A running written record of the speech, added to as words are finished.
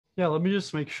Yeah, let me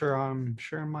just make sure I'm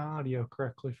sharing my audio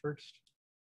correctly first.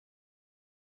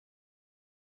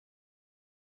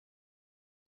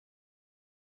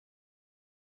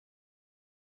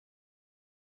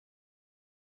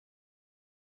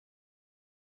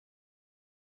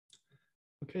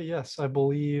 Okay, yes, I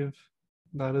believe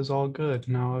that is all good.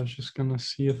 Now I was just gonna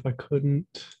see if I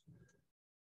couldn't,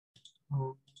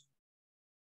 um,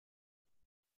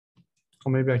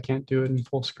 or maybe I can't do it in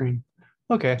full screen.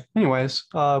 Okay, anyways,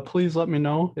 please let me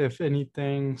know if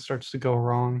anything starts to go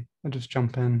wrong. I just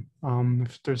jump in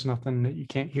if there's nothing that you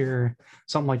can't hear,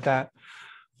 something like that.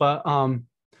 But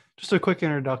just a quick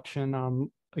introduction.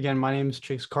 Again, my name is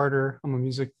Chase Carter. I'm a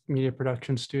music media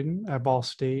production student at Ball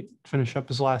State. Finished up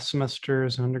his last semester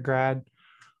as an undergrad.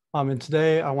 And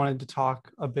today I wanted to talk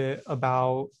a bit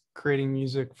about creating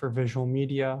music for visual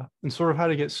media and sort of how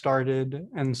to get started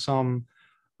and some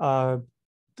uh,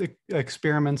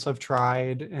 experiments I've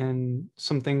tried and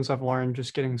some things I've learned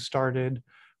just getting started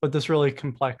with this really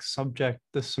complex subject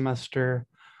this semester.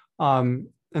 And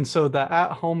so the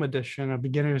at-home edition, a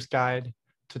beginner's guide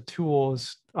to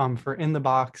tools for in the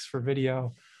box for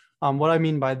video. What I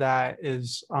mean by that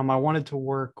is I wanted to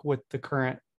work with the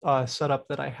current setup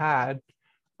that I had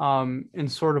in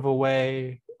sort of a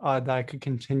way that I could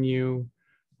continue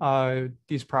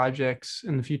these projects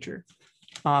in the future.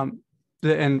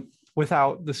 And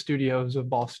without the studios of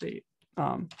Ball State.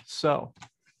 So,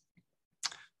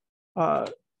 uh,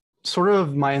 sort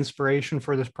of my inspiration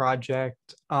for this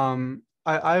project,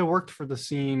 I worked for the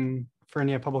scene for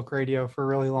Indiana Public Radio for a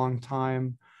really long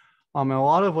time. And a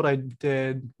lot of what I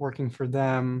did working for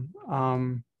them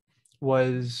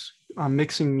was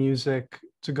mixing music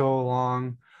to go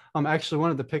along. Actually,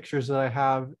 one of the pictures that I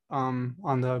have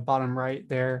on the bottom right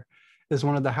there is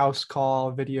one of the house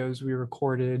call videos we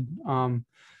recorded.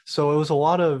 So it was a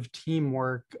lot of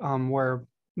teamwork where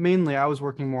mainly I was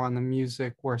working more on the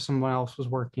music, where someone else was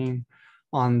working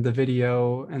on the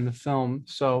video and the film.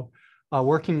 So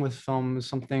working with film is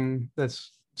something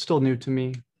that's still new to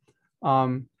me.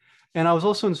 Um, and I was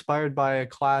also inspired by a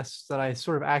class that I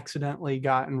sort of accidentally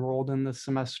got enrolled in this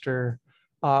semester.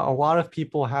 A lot of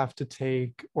people have to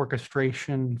take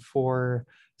orchestration for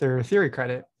their theory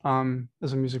credit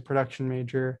as a music production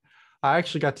major. I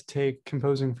actually got to take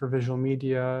composing for visual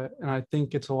media, and I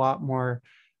think it's a lot more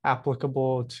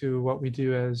applicable to what we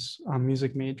do as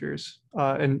music majors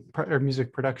or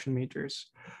music production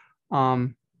majors.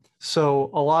 Um,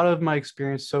 so a lot of my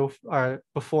experience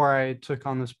before I took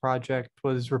on this project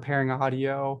was repairing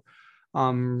audio,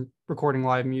 recording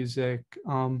live music,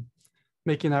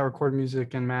 making that record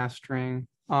music and mastering.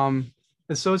 And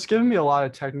so it's given me a lot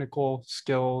of technical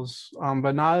skills,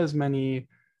 but not as many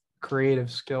creative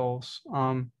skills.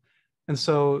 And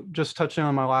so just touching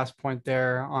on my last point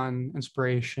there on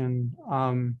inspiration,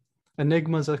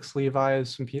 Enigma's Ex Levi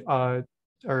is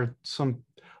or some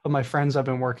of my friends I've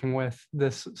been working with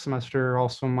this semester are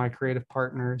also my creative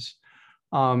partners.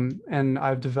 And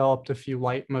I've developed a few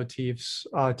light motifs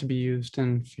to be used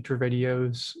in future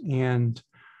videos and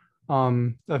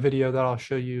a video that I'll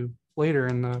show you later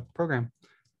in the program.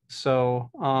 So,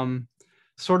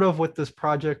 sort of with this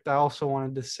project, I also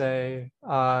wanted to say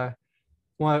one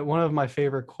of my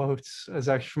favorite quotes is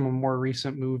actually from a more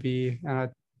recent movie,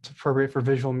 and it's appropriate for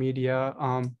visual media.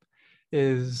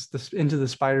 Is this Into the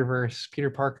Spider-Verse? Peter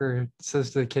Parker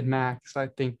says to the kid Max, I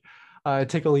think,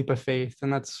 take a leap of faith,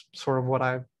 and that's sort of what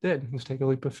I did was take a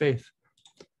leap of faith.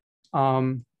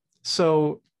 Um,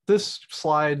 so this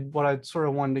slide, what I sort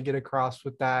of wanted to get across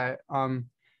with that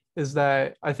is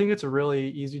that I think it's a really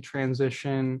easy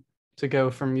transition to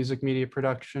go from music media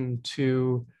production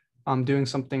to doing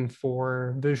something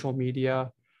for visual media.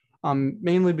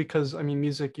 Mainly because I mean,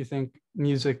 music, you think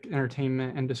music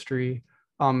entertainment industry,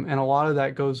 and a lot of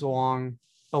that goes along.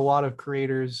 A lot of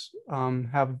creators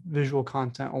have visual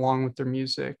content along with their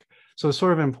music. So it's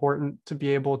sort of important to be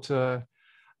able to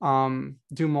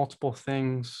do multiple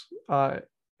things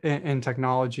in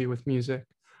technology with music.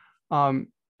 Um,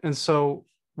 and so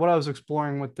what I was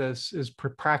exploring with this is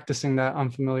practicing that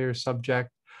unfamiliar subject.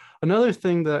 Another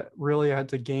thing that really I had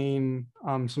to gain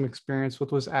some experience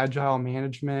with was agile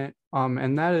management.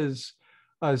 And that is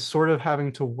sort of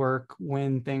having to work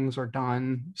when things are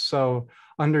done. So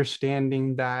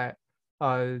understanding that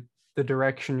uh, the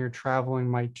direction you're traveling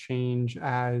might change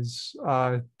as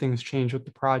things change with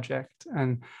the project.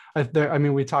 And I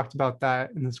mean, we talked about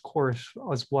that in this course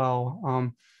as well.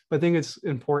 But I think it's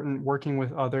important working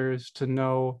with others to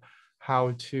know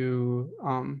how to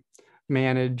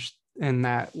manage in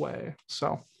that way.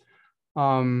 So,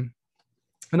 um,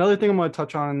 another thing I'm going to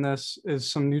touch on in this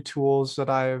is some new tools that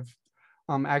I've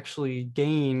actually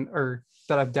gained or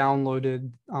that I've downloaded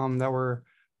that were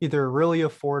either really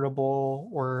affordable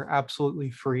or absolutely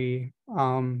free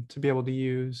to be able to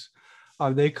use.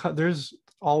 There's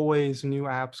always new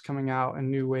apps coming out and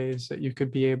new ways that you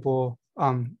could be able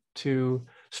to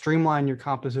streamline your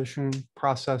composition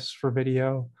process for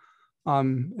video,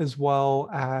 as well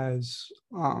as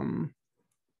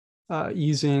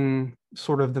using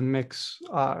sort of the mix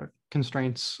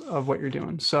constraints of what you're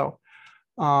doing. So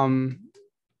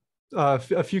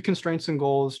a few constraints and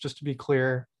goals, just to be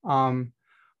clear.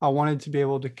 I wanted to be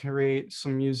able to create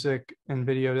some music and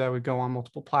video that would go on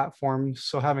multiple platforms.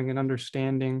 So having an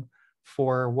understanding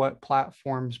for what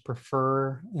platforms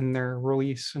prefer in their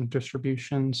release and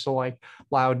distribution. So like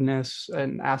loudness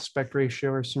and aspect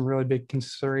ratio are some really big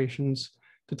considerations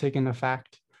to take into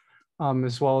effect,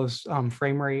 as well as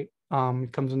frame rate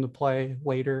comes into play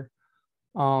later.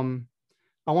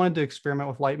 I wanted to experiment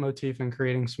with leitmotif and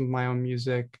creating some of my own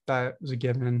music. That was a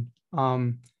given.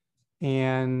 And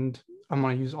I'm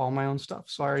going to use all my own stuff.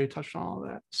 So I already touched on all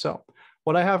that. So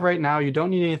what I have right now, you don't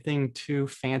need anything too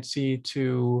fancy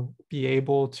to be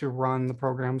able to run the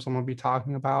programs I'm going to be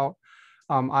talking about.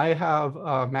 I have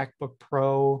a MacBook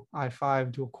Pro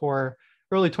i5 dual core,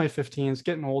 early 2015. It's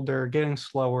getting older, getting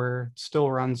slower,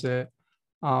 still runs it.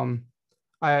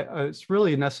 It's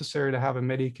really necessary to have a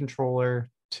MIDI controller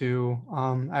too.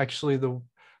 Actually, the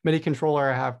MIDI controller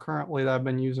I have currently that I've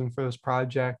been using for this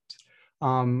project,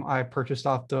 I purchased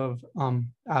off of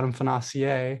Adam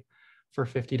Financier for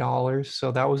 $50.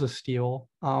 So that was a steal.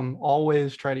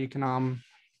 Always try to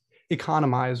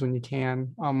economize when you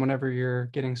can, whenever you're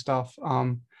getting stuff.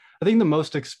 I think the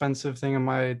most expensive thing in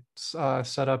my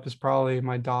setup is probably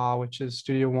my DAW, which is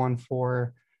Studio One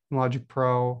 4 and Logic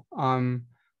Pro.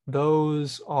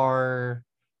 Those are,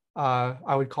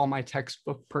 I would call my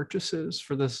textbook purchases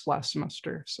for this last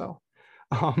semester. So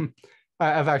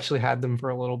I've actually had them for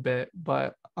a little bit,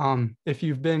 but if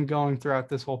you've been going throughout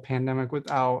this whole pandemic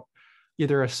without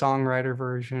either a songwriter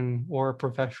version or a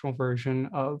professional version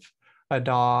of a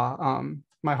DAW,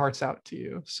 my heart's out to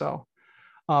you. So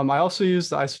I also use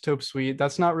the Isotope suite.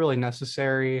 That's not really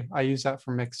necessary. I use that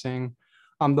for mixing.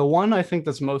 The one I think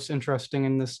that's most interesting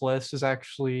in this list is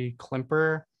actually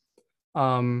Klimper,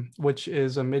 which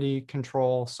is a MIDI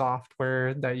control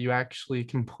software that you actually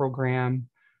can program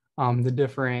the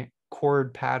different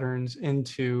chord patterns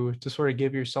into to sort of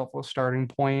give yourself a starting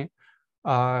point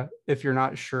if you're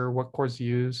not sure what chords to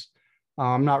use.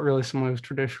 I'm not really someone who's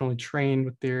traditionally trained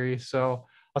with theory, so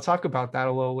I'll talk about that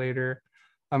a little later.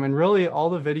 And really all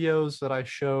the videos that I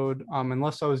showed,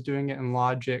 unless I was doing it in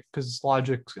Logic, because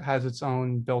Logic has its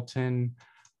own built-in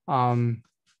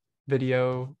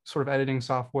video sort of editing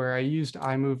software, I used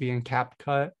iMovie and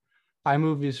CapCut.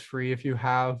 iMovie is free if you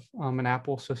have an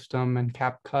Apple system, and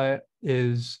CapCut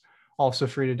is also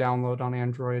free to download on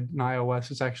Android and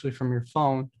iOS. It's actually from your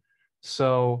phone.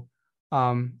 So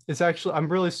it's actually, I'm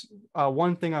really,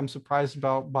 one thing I'm surprised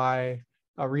about by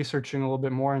researching a little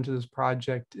bit more into this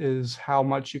project is how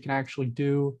much you can actually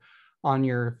do on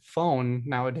your phone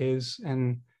nowadays.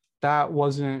 And that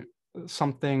wasn't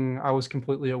something I was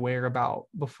completely aware about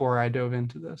before I dove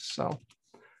into this. So,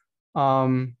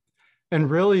 and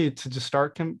really to just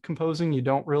start composing, you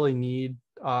don't really need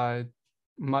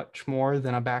much more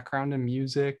than a background in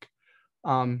music.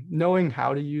 Knowing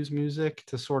how to use music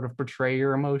to sort of portray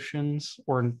your emotions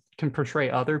or can portray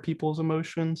other people's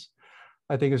emotions,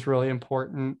 I think is really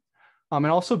important. And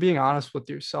also being honest with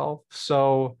yourself.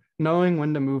 So knowing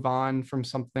when to move on from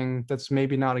something that's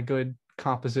maybe not a good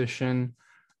composition,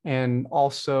 and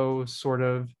also sort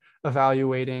of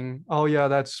evaluating, oh yeah,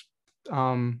 that's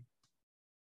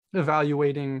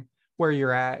evaluating where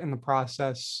you're at in the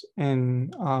process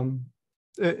and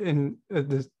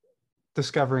the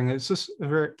discovering it. It's just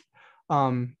very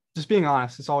just being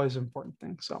honest. It's always an important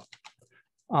thing.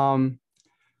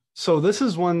 So this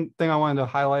is one thing I wanted to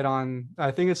highlight on. I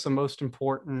think it's the most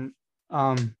important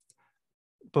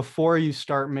before you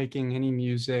start making any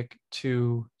music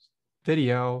to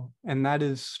video, and that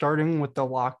is starting with the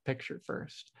locked picture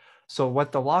first. So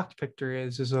what the locked picture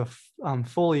is a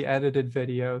fully edited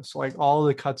video. So like all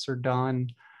the cuts are done,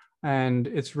 and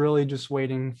it's really just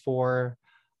waiting for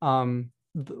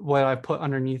what I put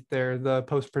underneath there, the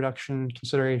post-production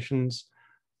considerations,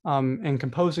 and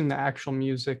composing the actual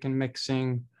music and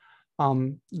mixing.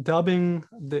 Dubbing,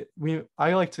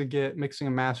 I like to get mixing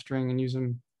and mastering and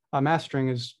using mastering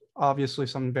is obviously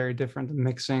something very different than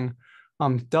mixing.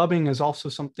 Dubbing is also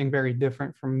something very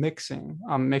different from mixing.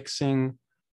 Mixing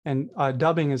and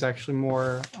dubbing is actually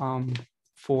more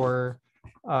for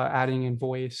adding in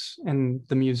voice and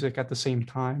the music at the same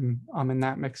time in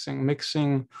that mixing.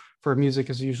 Mixing for music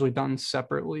is usually done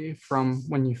separately from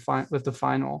when you find with the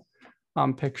final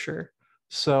picture.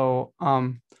 So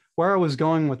where I was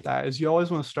going with that is you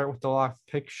always want to start with the locked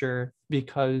picture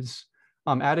because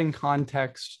adding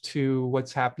context to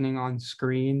what's happening on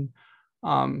screen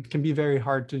can be very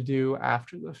hard to do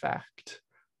after the fact.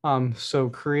 So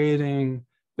creating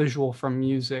visual from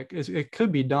music, it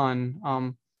could be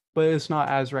done, but it's not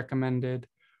as recommended.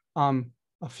 A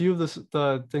few of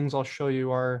the things I'll show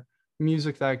you are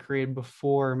music that I created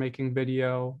before making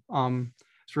video.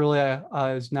 It's really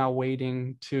is now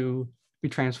waiting to be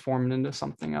transformed into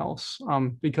something else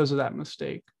because of that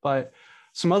mistake. But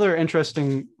some other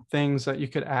interesting things that you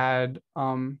could add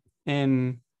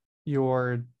in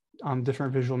your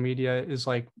different visual media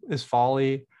is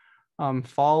foley.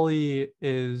 Foley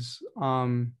is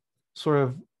sort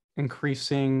of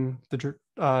increasing the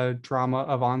drama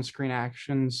of on-screen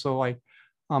actions. So like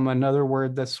another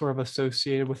word that's sort of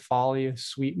associated with foley is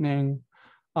sweetening,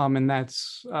 and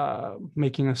that's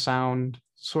making a sound,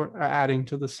 adding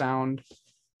to the sound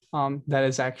that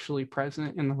is actually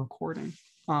present in the recording.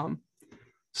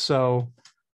 So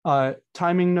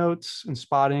timing notes and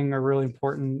spotting are really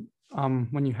important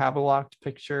when you have a locked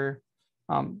picture.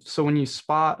 So when you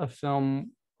spot a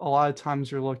film, a lot of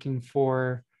times you're looking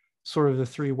for sort of the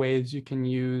three ways you can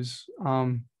use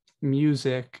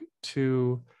music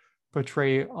to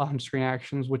portray on-screen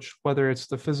actions, which whether it's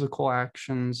the physical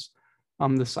actions,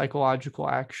 the psychological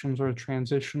actions, or the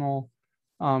transitional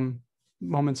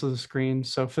moments of the screen.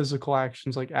 So physical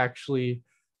actions, like actually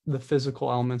the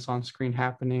physical elements on screen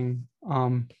happening,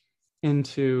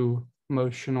 into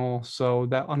emotional, so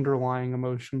that underlying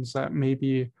emotions that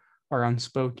maybe are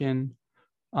unspoken.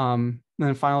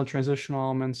 Then final transitional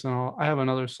elements, and I have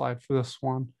another slide for this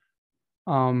one.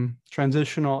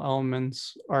 Transitional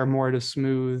elements are more to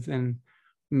smooth and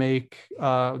make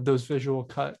those visual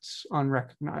cuts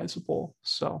unrecognizable.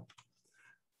 So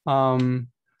I'm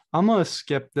going to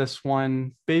skip this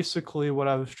one. Basically, what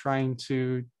I was trying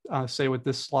to say with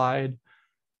this slide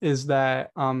is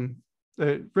that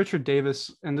Richard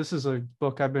Davis, and this is a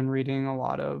book I've been reading a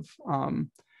lot of,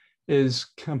 is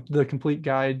The Complete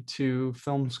Guide to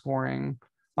Film Scoring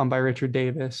by Richard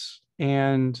Davis.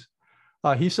 And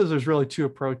he says there's really two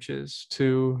approaches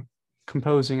to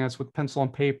composing. That's with pencil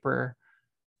and paper,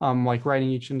 like writing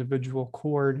each individual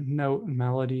chord, note, and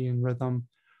melody and rhythm,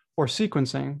 or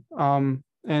sequencing.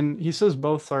 And he says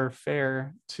both are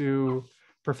fair to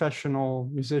professional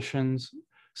musicians.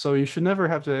 So you should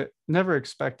never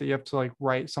expect that you have to like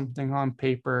write something on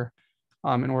paper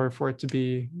in order for it to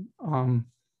be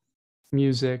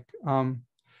music.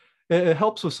 It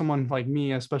helps with someone like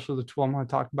me, especially the tool I'm going to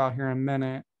talk about here in a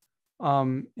minute.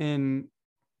 And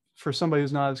for somebody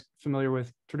who's not as familiar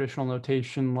with traditional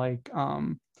notation, like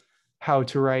how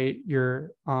to write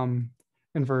your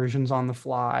inversions on the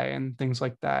fly and things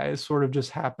like that, it sort of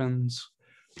just happens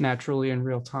naturally in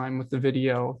real time with the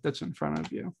video that's in front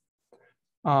of you.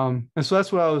 And so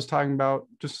that's what I was talking about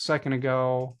just a second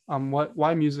ago.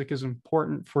 Why music is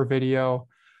important for video.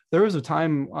 There was a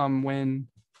time when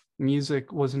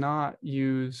music was not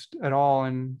used at all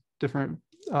in different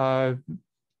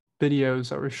videos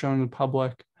that were shown to the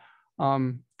public,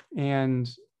 and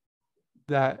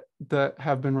that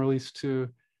have been released to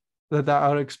that I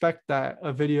would expect that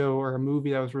a video or a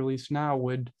movie that was released now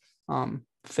would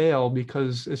fail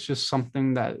because it's just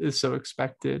something that is so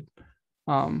expected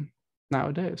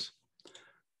nowadays.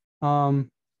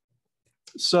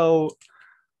 So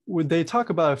would they talk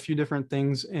about a few different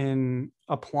things in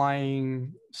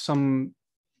applying some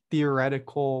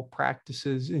theoretical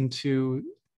practices into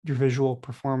your visual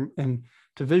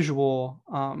to visual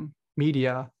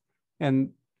media.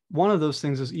 And one of those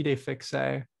things is idee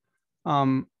fixe,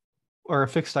 or a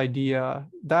fixed idea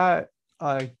that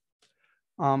I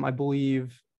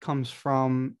believe comes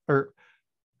from, or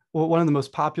one of the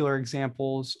most popular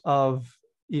examples of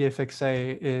idee fixe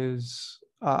is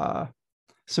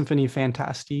Symphonie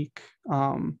Fantastique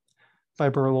by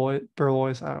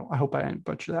Berlioz. I hope I didn't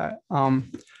butcher that.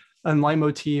 And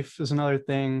leitmotif is another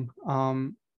thing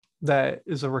that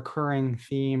is a recurring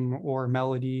theme or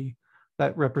melody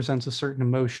that represents a certain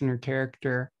emotion or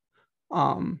character.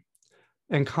 And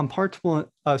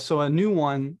so a new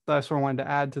one that I sort of wanted to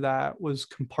add to that was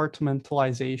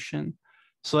compartmentalization.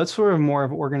 So that's sort of more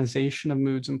of organization of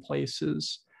moods and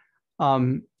places.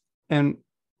 And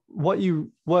what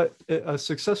a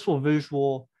successful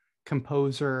visual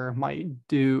composer might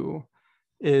do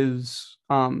is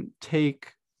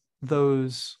take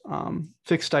those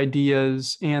fixed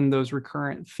ideas and those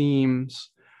recurrent themes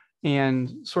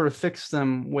and sort of fix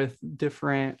them with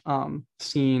different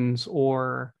scenes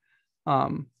or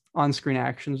on-screen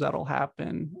actions that'll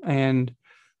happen. And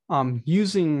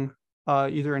using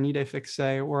either an idée fixe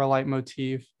or a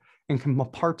leitmotif and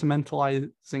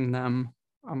compartmentalizing them,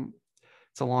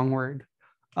 it's a long word,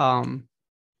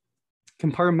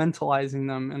 compartmentalizing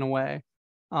them in a way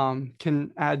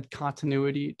can add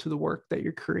continuity to the work that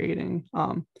you're creating.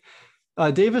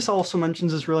 Davis also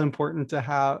mentions it's really important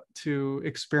to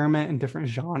experiment in different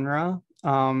genre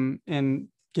and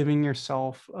giving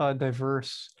yourself a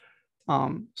diverse,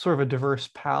 sort of a diverse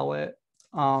palette.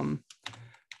 And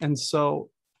so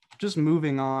just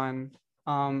moving on,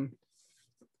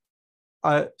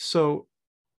 so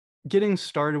getting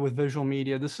started with visual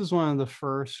media, this is one of the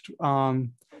first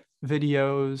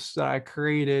videos that I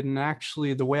created. And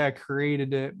actually the way I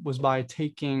created it was by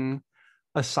taking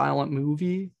a silent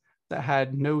movie that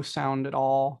had no sound at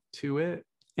all to it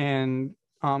and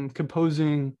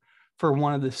composing for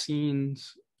one of the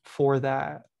scenes for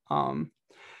that. And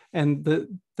the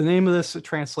name of this, it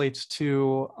translates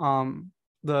to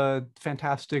The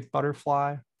Fantastic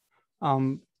Butterfly.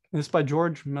 It's by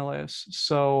George Millis.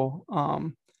 So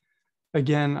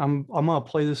again, I'm gonna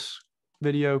play this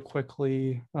video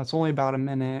quickly. It's only about a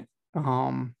minute.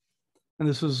 And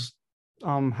this is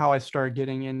how I started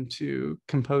getting into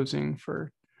composing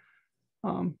for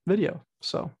video.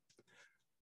 So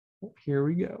here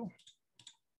we go.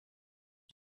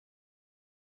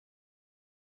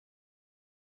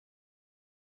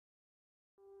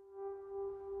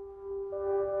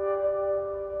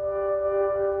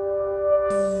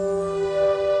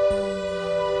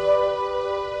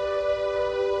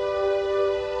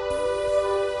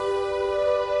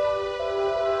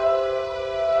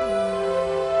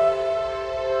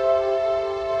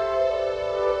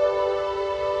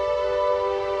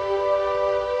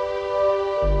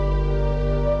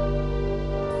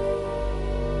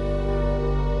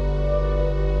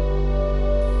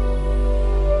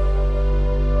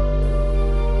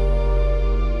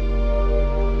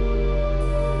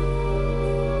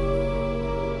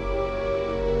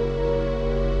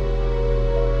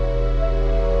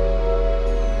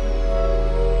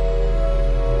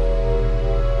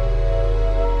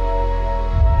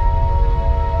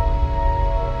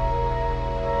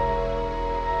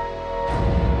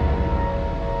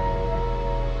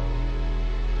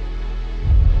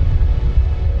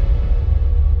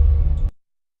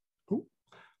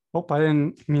 Oh, I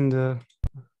didn't mean to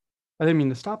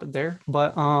stop it there,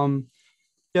 but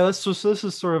yeah, this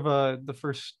is sort of the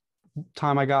first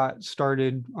time I got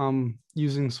started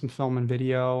using some film and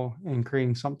video and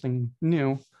creating something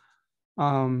new.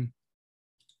 So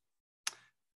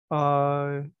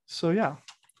yeah,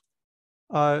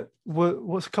 what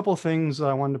was a couple of things that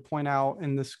I wanted to point out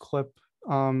in this clip,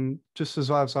 just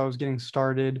as I was getting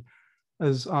started,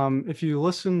 is if you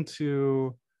listen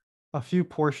to a few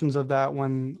portions of that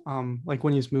when like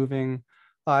when he's moving,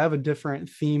 I have a different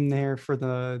theme there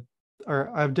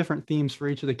or I have different themes for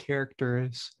each of the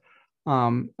characters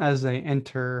as they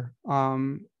enter.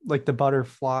 Like the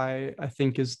butterfly, I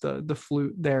think, is the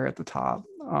flute there at the top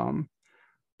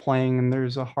playing, and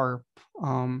there's a harp.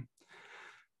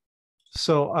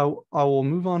 So I will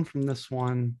move on from this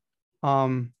one.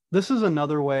 This is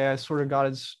another way I sort of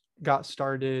got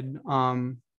started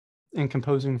in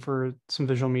composing for some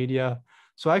visual media.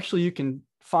 So actually you can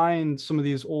find some of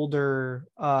these older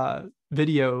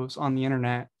videos on the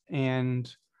internet,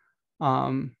 and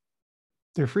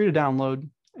they're free to download,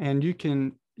 and you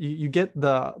get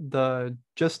the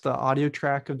just the audio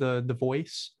track of the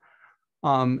voice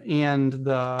and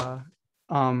the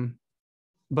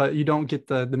but you don't get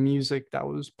the music that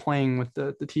was playing with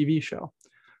the TV show.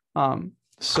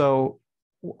 So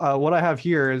what I have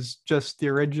here is just the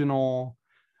original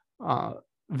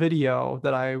video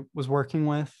that I was working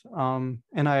with, and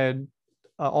I had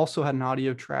also had an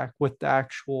audio track with the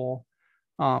actual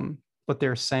what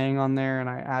they're saying on there, and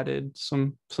I added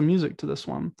some music to this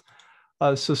one.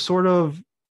 So sort of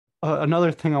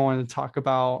another thing I wanted to talk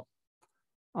about.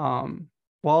 Well,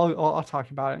 I'll talk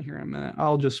about it here in a minute.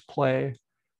 I'll just play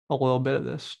a little bit of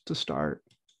this to start.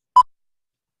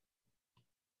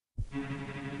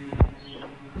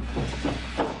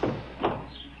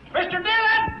 Mr. Dillon!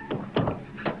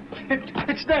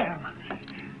 It's them.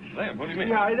 Them? What do you mean?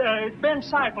 Yeah, it's Ben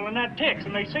Seifel and that Tix,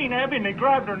 and they seen Abby and they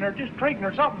grabbed her and they're just treating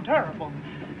her something terrible.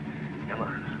 Come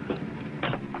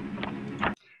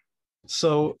on.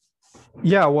 So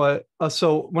yeah,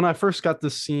 so when I first got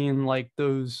this scene, like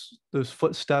those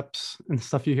footsteps and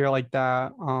stuff you hear like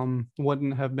that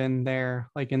wouldn't have been there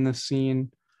like in this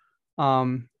scene.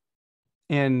 And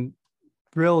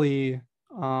really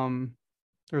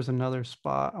there's another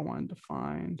spot I wanted to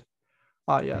find.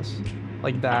 Ah, yes,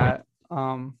 like that.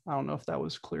 I don't know if that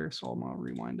was clear, so I'm gonna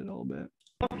rewind it a little bit.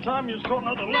 Time you saw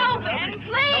another No, Ben,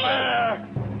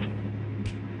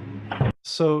 please!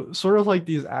 So sort of like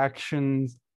these action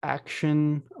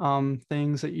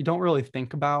things that you don't really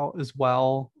think about as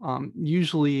well,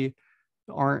 usually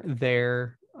aren't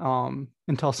there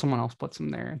until someone else puts them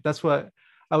there. That's what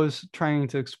I was trying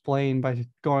to explain by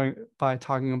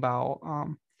talking about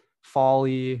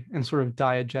foley and sort of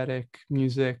diegetic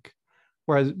music.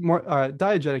 Whereas more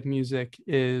diegetic music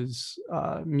is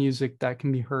music that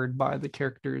can be heard by the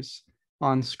characters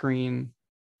on screen,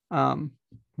 um,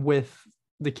 with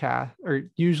the cast, or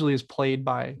usually is played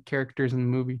by characters in the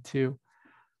movie too.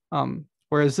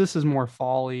 Whereas this is more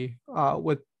foley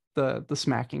with the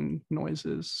smacking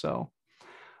noises. So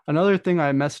another thing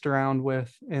I messed around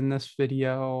with in this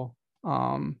video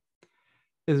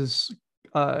is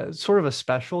sort of a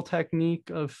special technique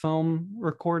of film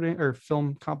recording or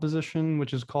film composition,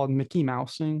 which is called Mickey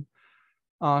Mousing.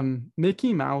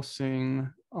 Mickey Mousing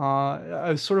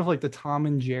is sort of like the Tom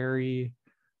and Jerry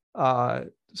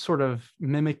sort of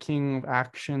mimicking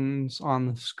actions on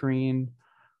the screen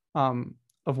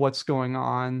of what's going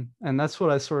on. And that's what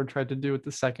I sort of tried to do with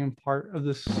the second part of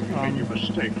this. Made your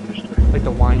mistake, mister. Like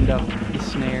the wind up, the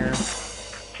snare,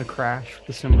 the crash,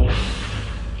 the cymbal.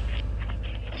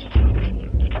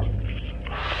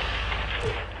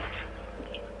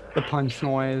 The punch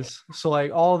noise. So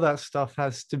like all of that stuff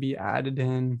has to be added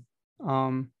in.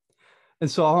 And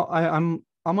so I'm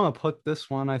gonna put this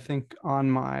one, I think,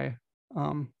 on my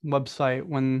website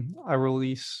when I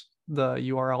release the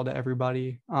URL to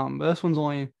everybody. But this one's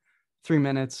only 3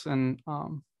 minutes, and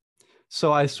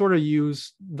so I sort of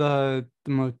use the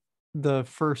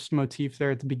first motif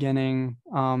there at the beginning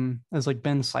as like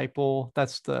Ben Seipel.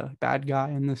 That's the bad guy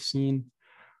in this scene.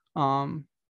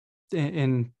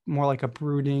 In more like a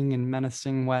brooding and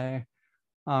menacing way,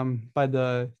 by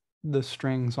the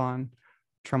strings on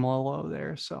tremolo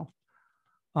there. So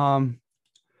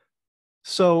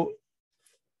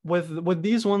with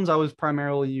these ones, I was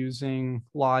primarily using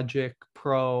Logic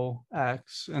Pro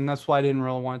X, and that's why I didn't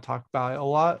really want to talk about it a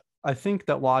lot. I think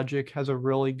that Logic has a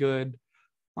really good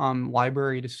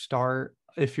library to start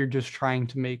if you're just trying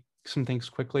to make some things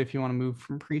quickly, if you want to move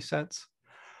from presets.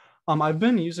 I've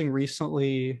been using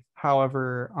recently,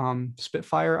 however,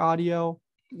 Spitfire Audio,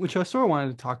 which I sort of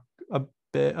wanted to talk a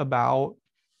bit about.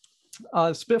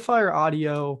 Spitfire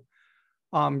Audio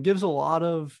gives a lot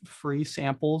of free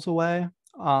samples away.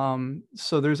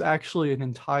 So there's actually an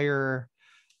entire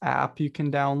app you can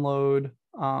download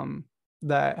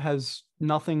that has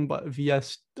nothing but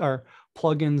VS or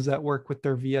plugins that work with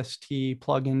their VST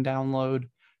plugin download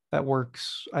that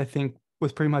works, I think,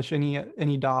 with pretty much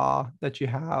any DAW that you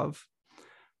have.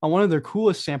 One of their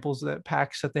coolest samples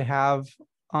packs that they have,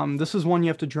 this is one you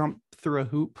have to jump through a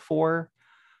hoop for.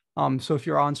 So if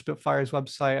you're on Spitfire's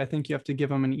website, I think you have to give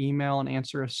them an email and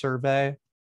answer a survey.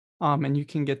 And you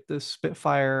can get this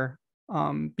Spitfire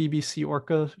BBC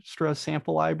Orchestra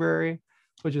sample library,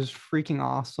 which is freaking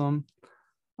awesome.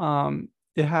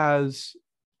 It has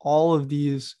all of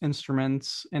these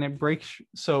instruments, and it breaks.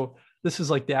 So this is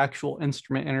like the actual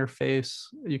instrument interface.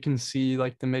 You can see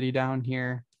like the MIDI down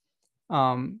here.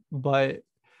 But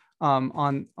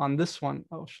on this one,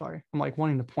 oh, sorry, I'm like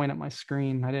wanting to point at my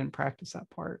screen. I didn't practice that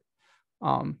part.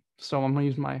 So I'm gonna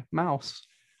use my mouse.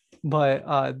 But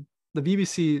the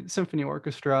BBC Symphony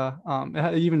Orchestra,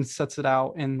 it even sets it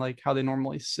out in like how they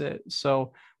normally sit.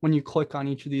 So when you click on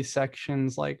each of these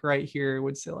sections, like right here, it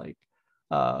would say like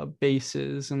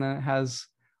basses, and then it has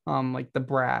like the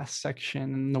brass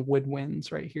section and the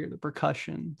woodwinds right here, the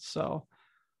percussion. So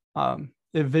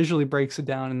it visually breaks it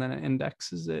down and then it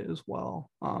indexes it as well.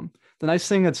 The nice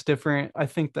thing that's different, I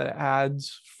think, that it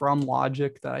adds from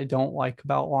Logic that I don't like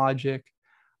about Logic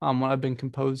when I've been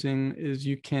composing is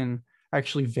you can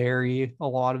actually vary a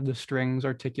lot of the strings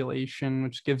articulation,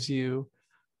 which gives you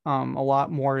a lot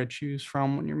more to choose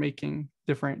from when you're making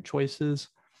different choices.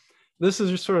 This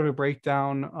is just sort of a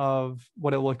breakdown of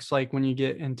what it looks like when you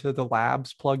get into the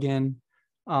Labs plugin.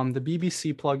 The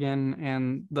BBC plugin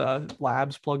and the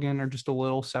Labs plugin are just a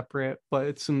little separate, but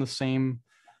it's in the same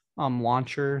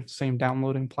launcher, same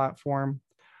downloading platform.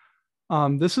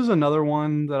 This is another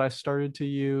one that I started to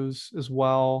use as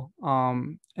well.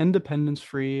 Independence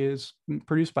Free is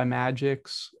produced by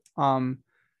Magix.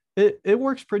 It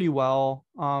works pretty well.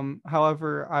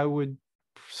 However, I would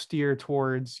steer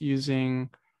towards using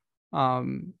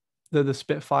the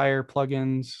Spitfire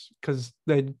plugins because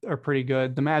they are pretty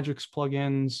good. The Magix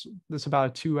plugins, it's about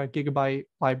a 2 gigabyte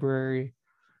library.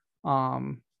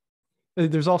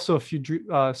 there's also a few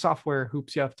software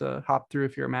hoops you have to hop through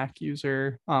if you're a Mac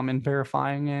user, and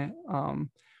verifying it.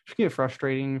 Which can get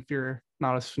frustrating if you're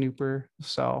not a snooper.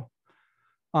 So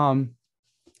um,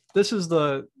 this is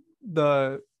the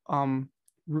um,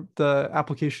 the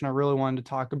application I really wanted to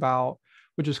talk about,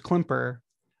 which is Klimper.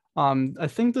 I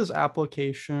think this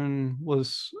application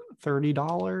was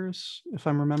 $30 if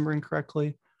I'm remembering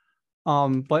correctly.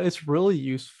 But it's really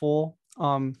useful.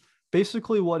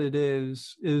 Basically, what it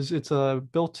is it's a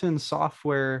built-in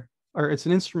software, or it's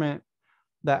an instrument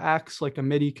that acts like a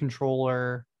MIDI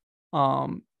controller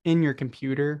in your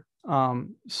computer.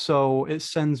 So it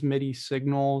sends MIDI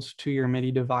signals to your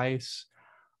MIDI device.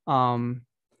 Um,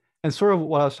 and sort of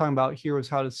what I was talking about here was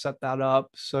how to set that up.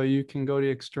 So you can go to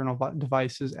external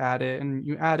devices, add it, and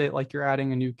you add it like you're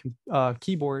adding a new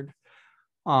keyboard.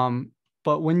 Um,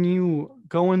 but when you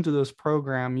go into this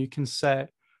program, you can set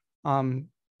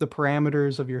the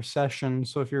parameters of your session.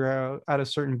 So if you're at a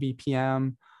certain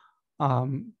BPM,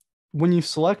 um, when you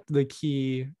select the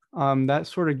key, that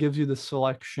sort of gives you the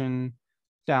selection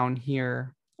down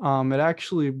here. It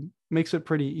actually makes it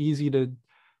pretty easy to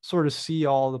sort of see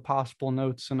all the possible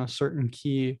notes in a certain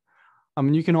key.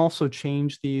 And you can also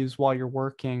change these while you're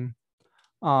working.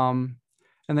 And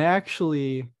they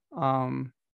actually,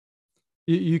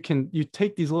 you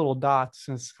take these little dots,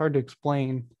 and it's hard to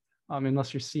explain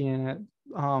unless you're seeing it.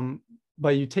 But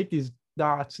you take these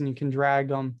dots and you can drag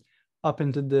them up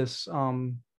into this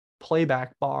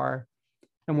playback bar.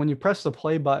 And when you press the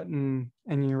play button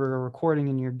and you're recording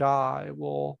in your DAW, it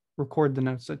will record the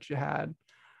notes that you had.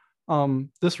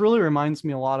 This really reminds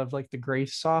me a lot of like the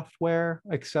Grace software,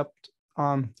 except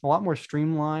a lot more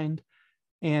streamlined,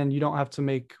 and you don't have to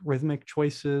make rhythmic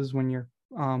choices when you're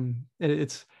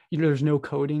it's there's no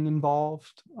coding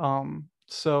involved.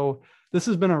 So this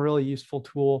has been a really useful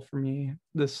tool for me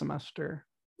this semester.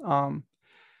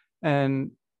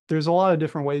 And there's a lot of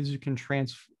different ways you can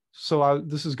transfer. So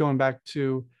this is going back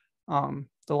to the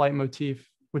leitmotif,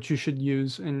 which you should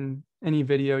use in any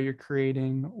video you're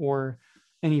creating or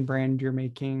any brand you're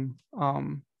making,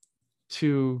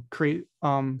 to create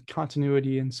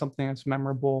continuity and something that's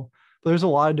memorable. But there's a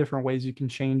lot of different ways you can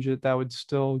change it that would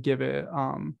still give it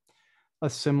a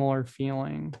similar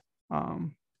feeling.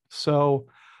 So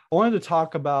I wanted to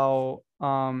talk about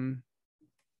the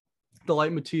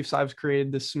leitmotifs I've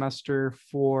created this semester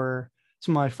for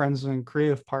some of my friends and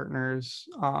creative partners,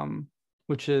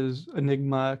 which is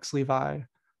Enigma, X Levi,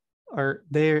 or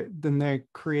they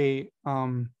create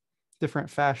different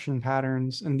fashion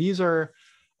patterns. And these are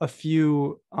a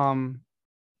few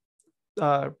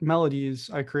melodies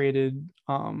I created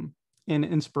in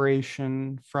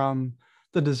inspiration from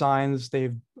the designs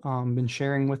they've been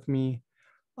sharing with me,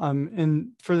 and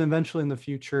for them eventually in the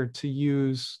future to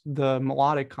use the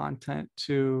melodic content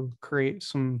to create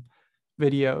some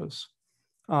videos.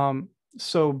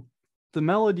 So the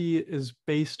melody is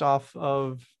based off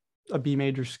of a B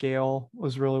major scale,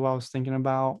 was really what I was thinking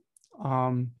about.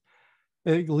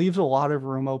 It leaves a lot of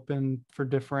room open for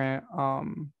different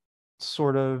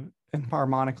sort of and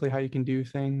harmonically how you can do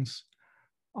things.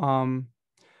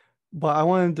 But I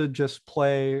wanted to just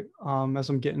play as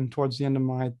I'm getting towards the end of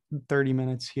my 30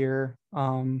 minutes here.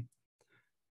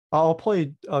 I'll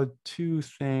play two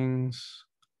things.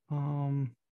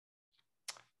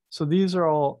 So these are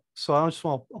all, so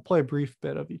I'll play a brief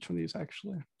bit of each of these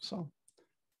actually. So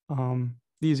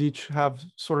these each have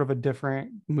sort of a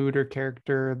different mood or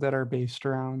character that are based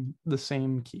around the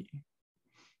same key.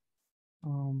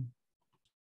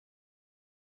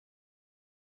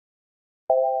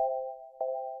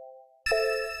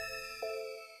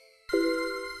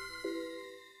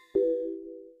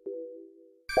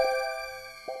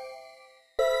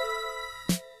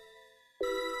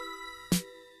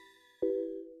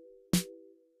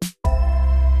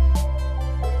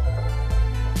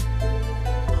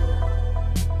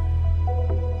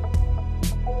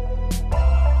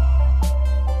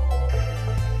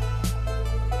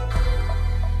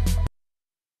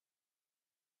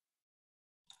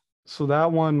 So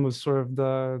that one was sort of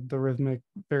the rhythmic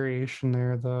variation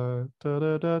there, the da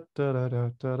da da da da da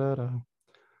da da da.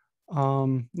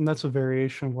 And that's a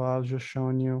variation of what I was just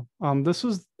showing you. This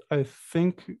was, I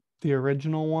think, the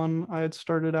original one I had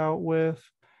started out with.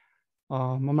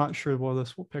 I'm not sure what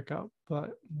this will pick up,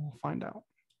 but we'll find out.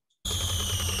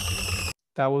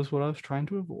 That was what I was trying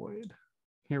to avoid.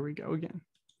 Here we go again.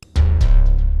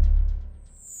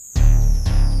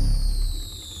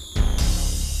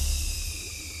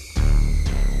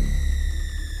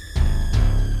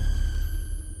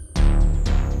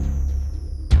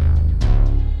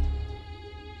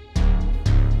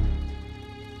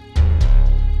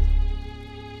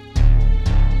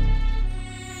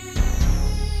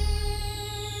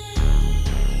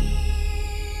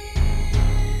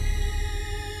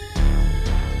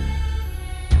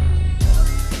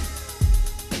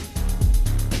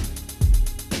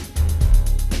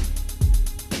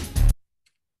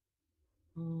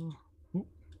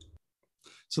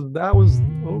 So that was,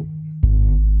 oh,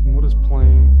 what is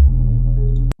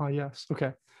playing? Oh, yes.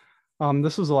 Okay.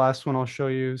 This is the last one I'll show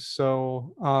you.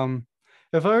 So,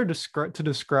 if I were to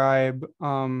describe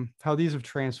how these have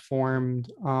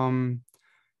transformed,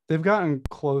 they've gotten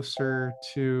closer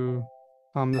to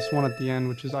this one at the end,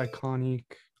 which is iconic,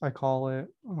 I call it.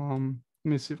 Let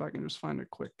me see if I can just find a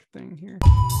quick thing here.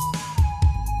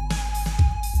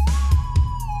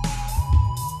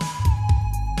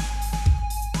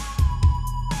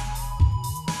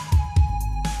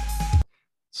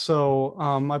 So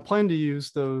I plan to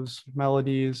use those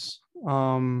melodies,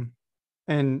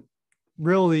 and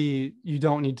really you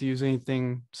don't need to use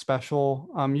anything special.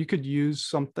 You could use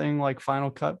something like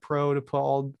Final Cut Pro to put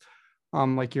all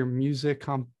like your music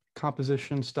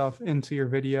composition stuff into your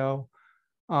video.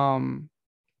 Um,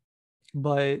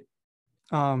 but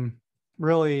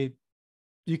really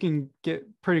you can get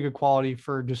pretty good quality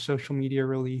for just social media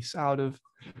release out of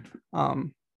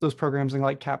those programs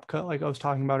like CapCut, like I was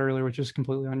talking about earlier, which is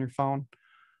completely on your phone.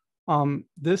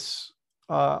 This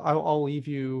I'll leave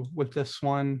you with this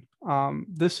one.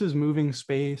 This is Moving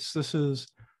Space. This is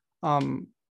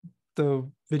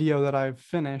the video that I've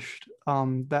finished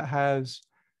that has,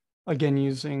 again,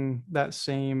 using that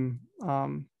same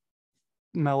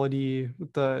melody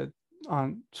with the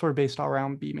on sort of based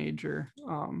around B major.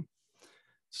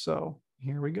 So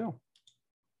here we go.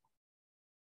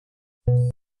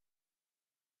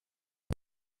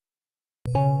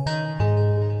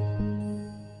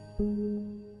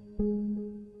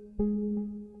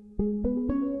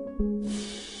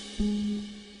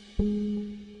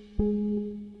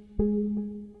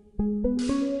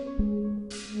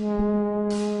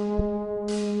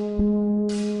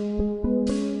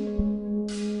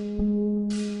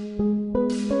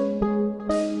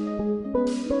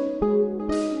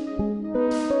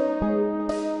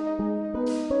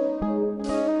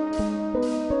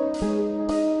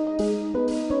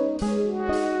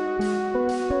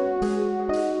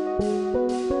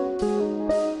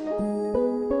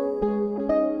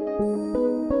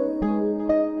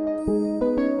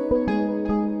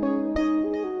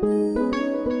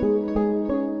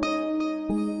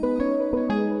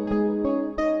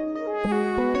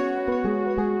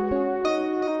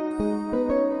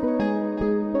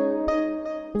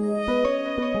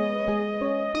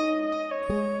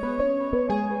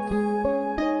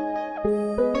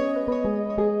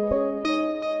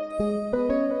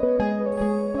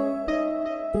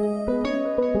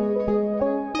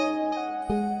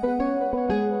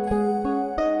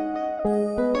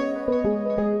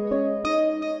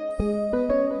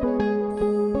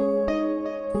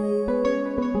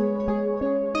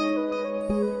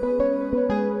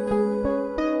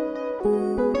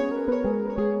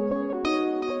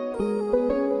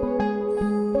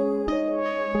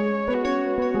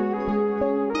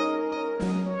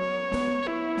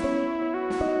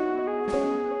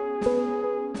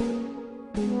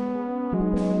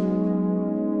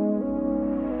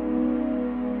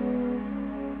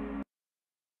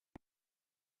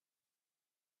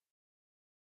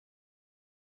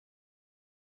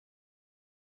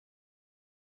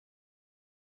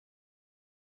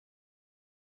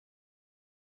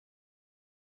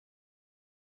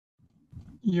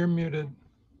 You're muted.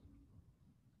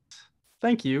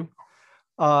 Thank you.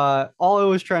 All I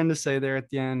was trying to say there at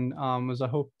the end was I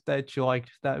hope that you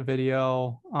liked that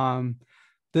video.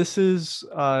 This is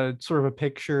sort of a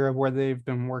picture of where they've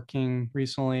been working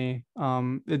recently.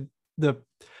 The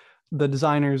the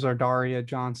designers are Daria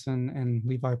Johnson and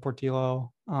Levi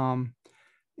Portillo,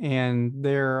 and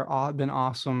they're been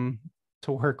awesome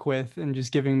to work with and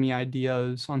just giving me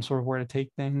ideas on sort of where to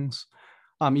take things.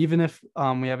 Even if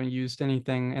we haven't used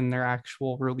anything in their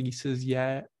actual releases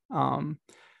yet. And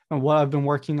what I've been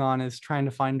working on is trying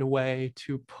to find a way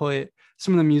to put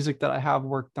some of the music that I have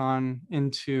worked on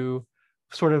into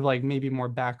sort of like maybe more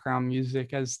background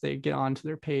music as they get onto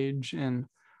their page, and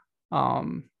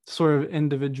sort of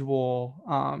individual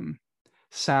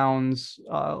sounds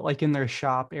like in their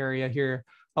shop area here.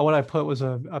 What I put was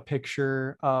a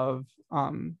picture of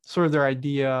sort of their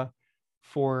idea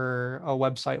for a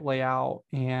website layout,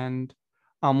 and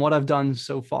what I've done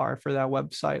so far for that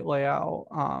website layout.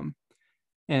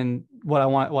 And what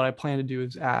I plan to do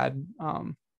is add,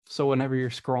 so whenever you're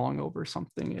scrolling over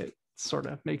something, it sort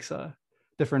of makes a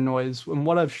different noise. And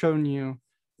what I've shown you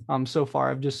so far,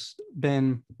 I've just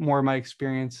been more of my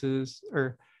experiences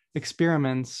or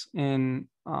experiments in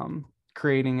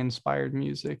creating inspired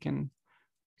music and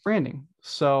branding.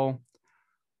 So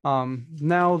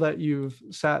now that you've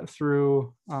sat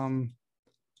through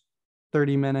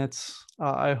 30 minutes,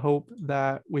 I hope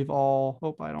that we've all,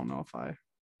 I don't know if I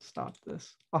stop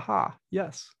this. Aha,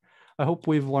 yes. I hope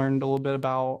we've learned a little bit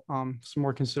about some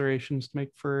more considerations to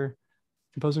make for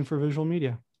composing for visual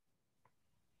media.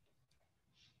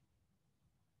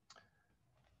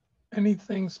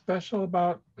 Anything special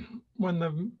about when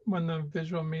the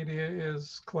visual media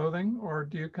is clothing, or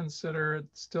do you consider it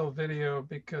still video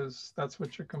because that's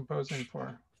what you're composing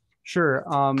for? Sure.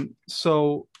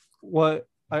 So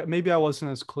maybe I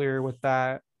wasn't as clear with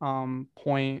that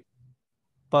point,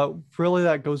 but really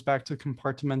that goes back to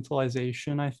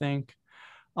compartmentalization, I think,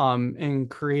 and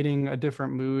creating a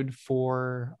different mood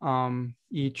for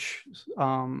each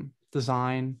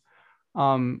design.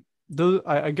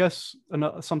 I guess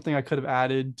something I could have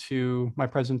added to my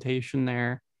presentation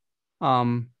there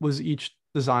was each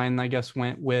design, I guess,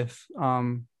 went with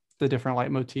the different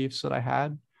light motifs that I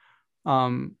had.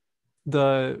 Um,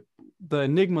 the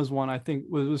Enigmas one, I think,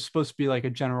 was supposed to be like a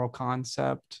general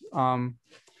concept.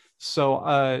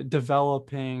 So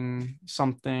developing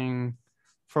something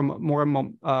from more a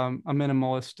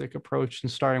minimalistic approach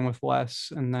and starting with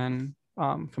less and then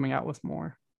coming out with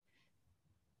more.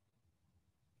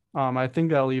 I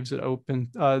think that leaves it open.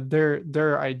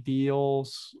 Their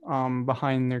ideals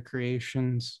behind their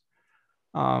creations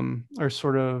are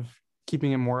sort of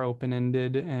keeping it more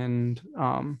open-ended and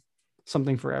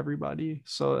something for everybody.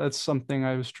 So that's something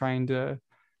I was trying to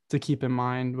keep in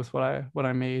mind with what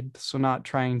I made. So not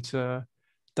trying to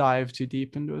dive too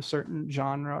deep into a certain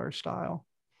genre or style.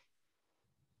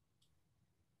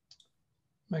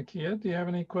 Makia, do you have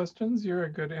any questions? You're a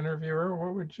good interviewer.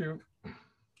 What would you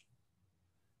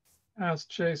ask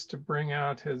Chase to bring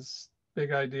out his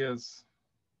big ideas?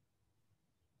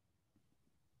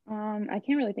 I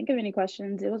can't really think of any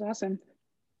questions. It was awesome.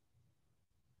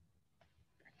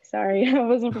 Sorry, I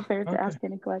wasn't prepared to ask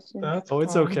any questions.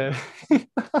 It's okay.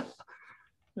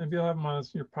 Maybe you'll have him on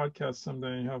your podcast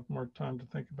someday and you have more time to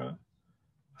think about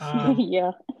it.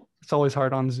 Yeah. It's always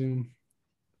hard on Zoom.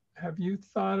 Have you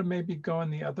thought of maybe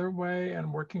going the other way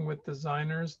and working with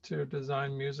designers to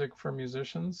design music for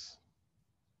musicians?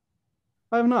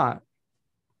 I have not.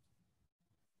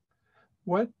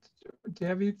 What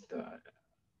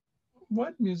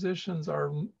musicians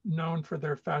are known for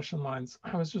their fashion lines?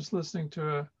 I was just listening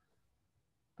to a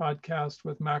podcast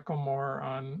with Macklemore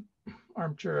on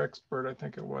Armchair Expert, I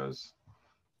think it was.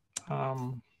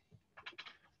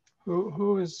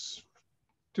 Who is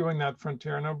doing that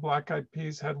frontier? I know Black Eyed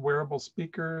Peas had wearable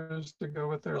speakers to go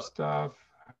with their stuff.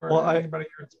 Or anybody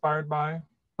you're inspired by?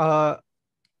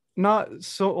 Not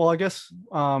so. Well, I guess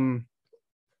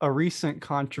a recent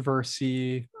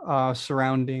controversy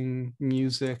surrounding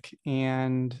music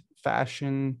and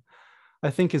fashion,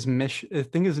 I think his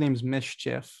name's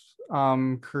Mischief,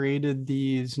 created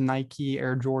these Nike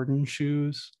Air Jordan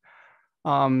shoes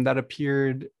that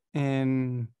appeared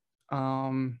in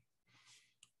I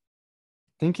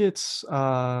think it's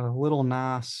Little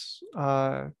Nas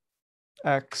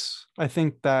X. I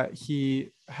think that he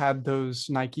had those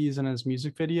Nikes in his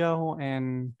music video,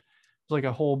 and it was like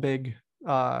a whole big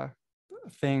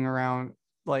thing around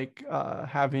like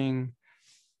having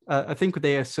I think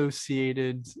they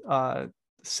associated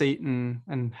Satan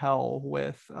and hell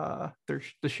with the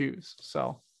shoes.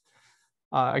 So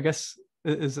I guess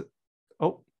is it,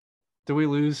 oh, did we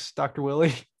lose Dr.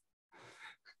 Willie?